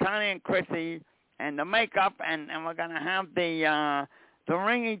dance. Connie and Chrissy and the makeup, and we're gonna have the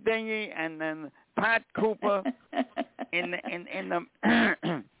ringy dingy, and then Pat Cooper in the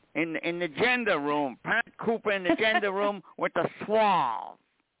gender room. Pat Cooper in the gender room with the suave.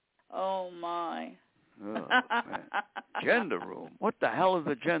 Oh my. Oh, gender room? What the hell is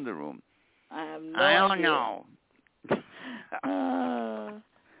a gender room? I have no I don't idea. know. I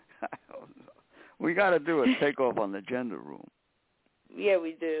don't know. We got to do a takeoff on the gender room. Yeah,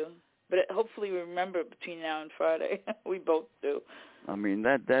 we do. But hopefully we remember it between now and Friday. We both do. I mean,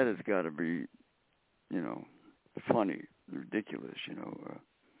 that has got to be, funny, ridiculous,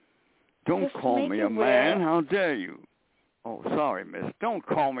 Don't Just call me a man. rare. How dare you? Oh, sorry, miss. Don't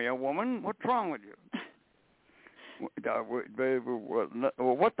call me a woman. What's wrong with you?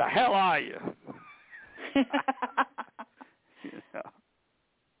 What the hell are you?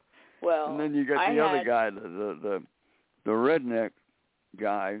 Well, and then you got the other guy, the redneck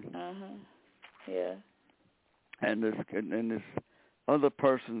guy. Yeah. And this other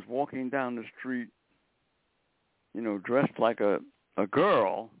person's walking down the street, dressed like a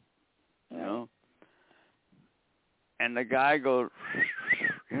girl, and the guy goes,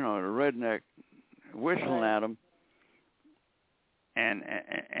 the redneck whistling at him, and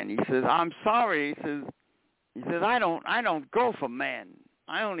he says, "I'm sorry." He says, I don't go for men.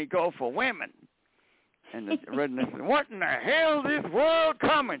 I only go for women. And the redneck said, "What in the hell is this world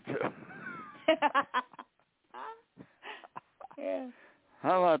coming to?" Yeah.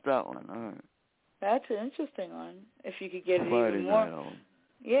 How about that one? All right. That's an interesting one. If you could get it Friday even more. night,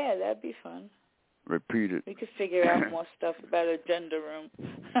 Yeah, that'd be fun. Repeat it. We could figure out more stuff about a gender room.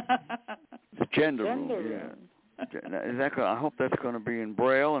 The gender room. Yeah. Is that? I hope that's going to be in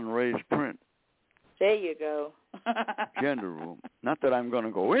Braille and raised print. There you go. Gender room. Not that I'm going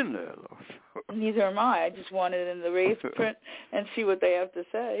to go in there, though. Neither am I. I just want it in the raised print and see what they have to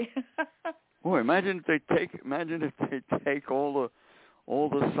say. Boy, imagine if they take all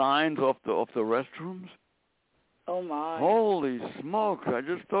the signs off the restrooms. Oh my! Holy smokes! I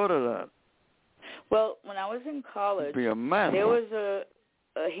just thought of that. Well, when I was in college, it'd be a mess. There was a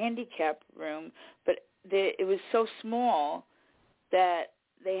handicap room, but it was so small that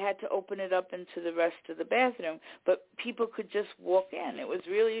they had to open it up into the rest of the bathroom, but people could just walk in. It was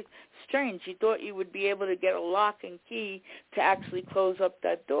really strange. You thought you would be able to get a lock and key to actually close up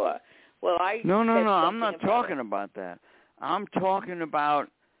that door. Well, No, I'm not talking about that. I'm talking about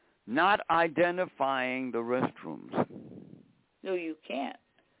not identifying the restrooms. No, you can't.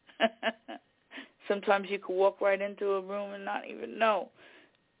 Sometimes you could walk right into a room and not even know.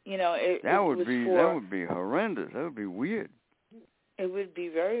 That would be horrendous. That would be weird. It would be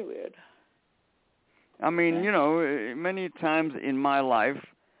very weird. I mean, many times in my life,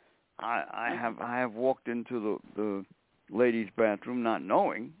 I have walked into the ladies' bathroom not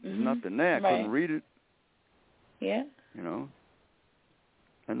knowing. There's nothing there. I couldn't read it. Yeah.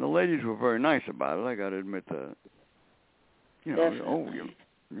 And the ladies were very nice about it. I got to admit that. I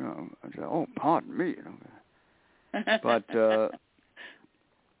said, "Oh, pardon me." But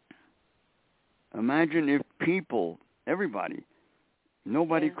imagine if everybody,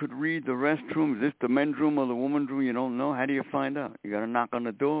 Nobody could read the restroom. Is this the men's room or the woman's room? You don't know. How do you find out? You got to knock on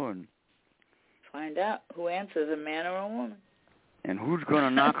the door and find out who answers, a man or a woman. And who's going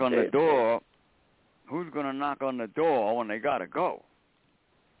to knock on the door? Who's going to knock on the door when they got to go?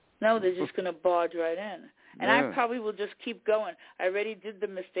 No, they're just going to barge right in. And I probably will just keep going. I already did the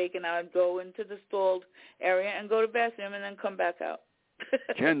mistake, and I would go into the stalled area and go to the bathroom and then come back out.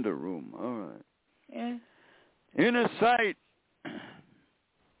 Gender room. All right. Yeah. Innersight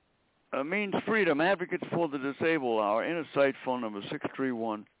means freedom. Advocates for the disabled. Our Innersight phone number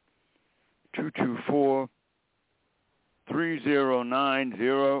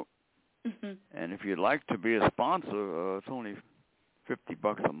 631-224-3090. And if you'd like to be a sponsor, it's only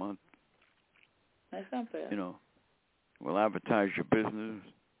 $50 a month. That's not bad. You know, we'll advertise your business.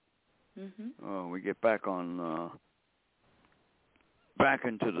 We get back on, back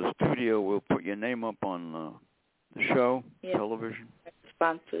into the studio. We'll put your name up on the show, television.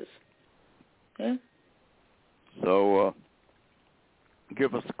 Sponsors. Yeah. So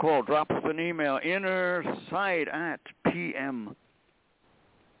give us a call. Drop us an email.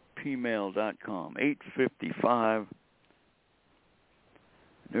 Innersight@pmail.com. 855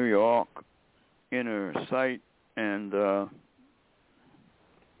 New York. Innersight. And so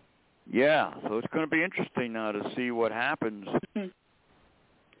it's going to be interesting now to see what happens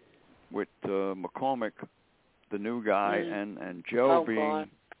with McCormick, the new guy, and Joe being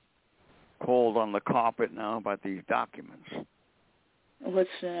called on the carpet now about these documents. What's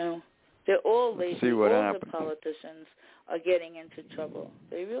new? They're all lazy. See what all happens. The politicians are getting into trouble.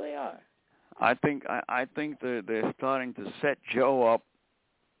 They really are. I think they're starting to set Joe up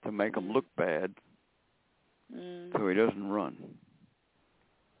to make him look bad, so he doesn't run.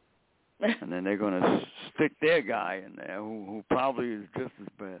 And then they're going to stick their guy in there who probably is just as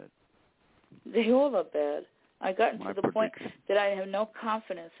bad. They all are bad. I gotten to the point that I have no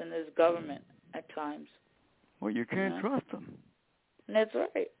confidence in this government at times. Well, you can't trust them. And that's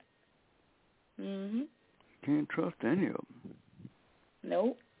right. Can't trust any of them.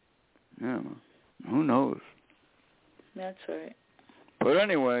 Nope. Yeah. Who knows? That's right. But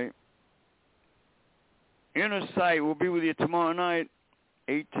anyway, Innersight will be with you tomorrow night,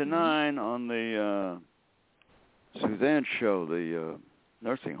 8 to 9 on the Suzanne show, the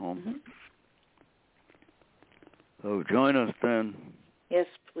nursing home. So join us then. Yes,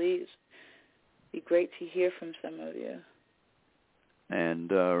 please. Be great to hear from some of you.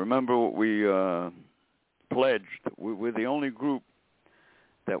 And remember what we pledged. We're the only group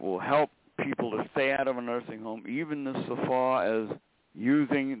that will help people to stay out of a nursing home, even so far as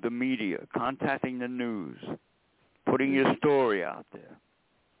using the media, contacting the news, putting your story out there.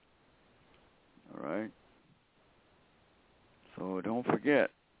 All right? So don't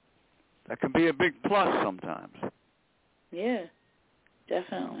forget. That can be a big plus sometimes. Yeah,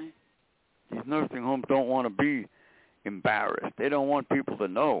 definitely. These nursing homes don't want to be embarrassed. They don't want people to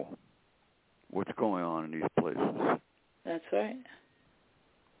know what's going on in these places. That's right.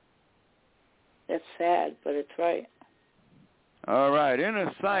 That's sad, but it's right. All right,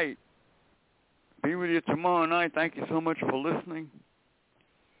 Innersight. Be with you tomorrow night. Thank you so much for listening.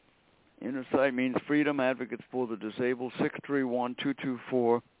 Innersight means freedom. Advocates for the disabled.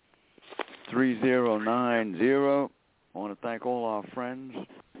 631-224-3090. I want to thank all our friends.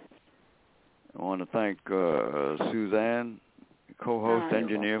 I want to thank Suzanne, co-host,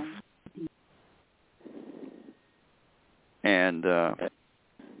 engineer. And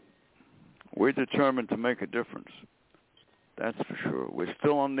we're determined to make a difference. That's for sure. We're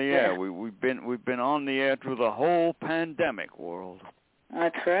still on the air. We've been on the air through the whole pandemic world.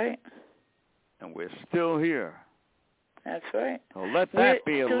 That's right. And we're still here. That's right. So let that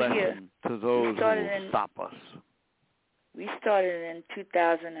be a lesson to those who stop us. We started in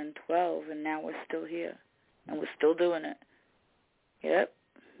 2012, and now we're still here. And we're still doing it. Yep.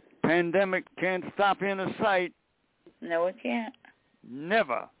 Pandemic can't stop Innersight. No, it can't.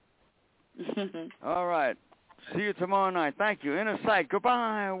 Never. All right. See you tomorrow night. Thank you. Innersight.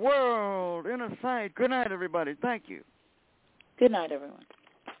 Goodbye, world. Innersight. Good night, everybody. Thank you. Good night, everyone.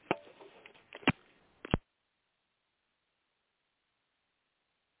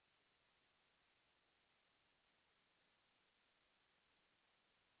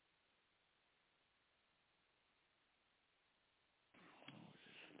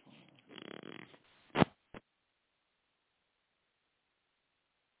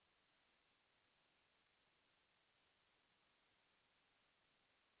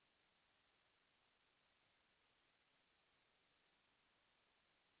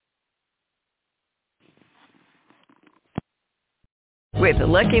 With the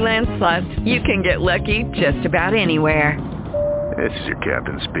Lucky Land Slots, you can get lucky just about anywhere. This is your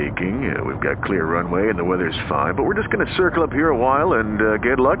captain speaking. We've got clear runway and the weather's fine, but we're just going to circle up here a while and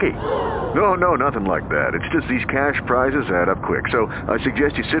get lucky. No, nothing like that. It's just these cash prizes add up quick. So I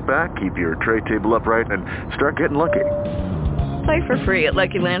suggest you sit back, keep your tray table upright, and start getting lucky. Play for free at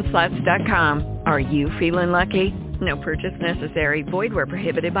LuckyLandSlots.com. Are you feeling lucky? No purchase necessary. Void where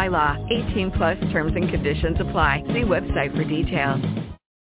prohibited by law. 18+ terms and conditions apply. See website for details.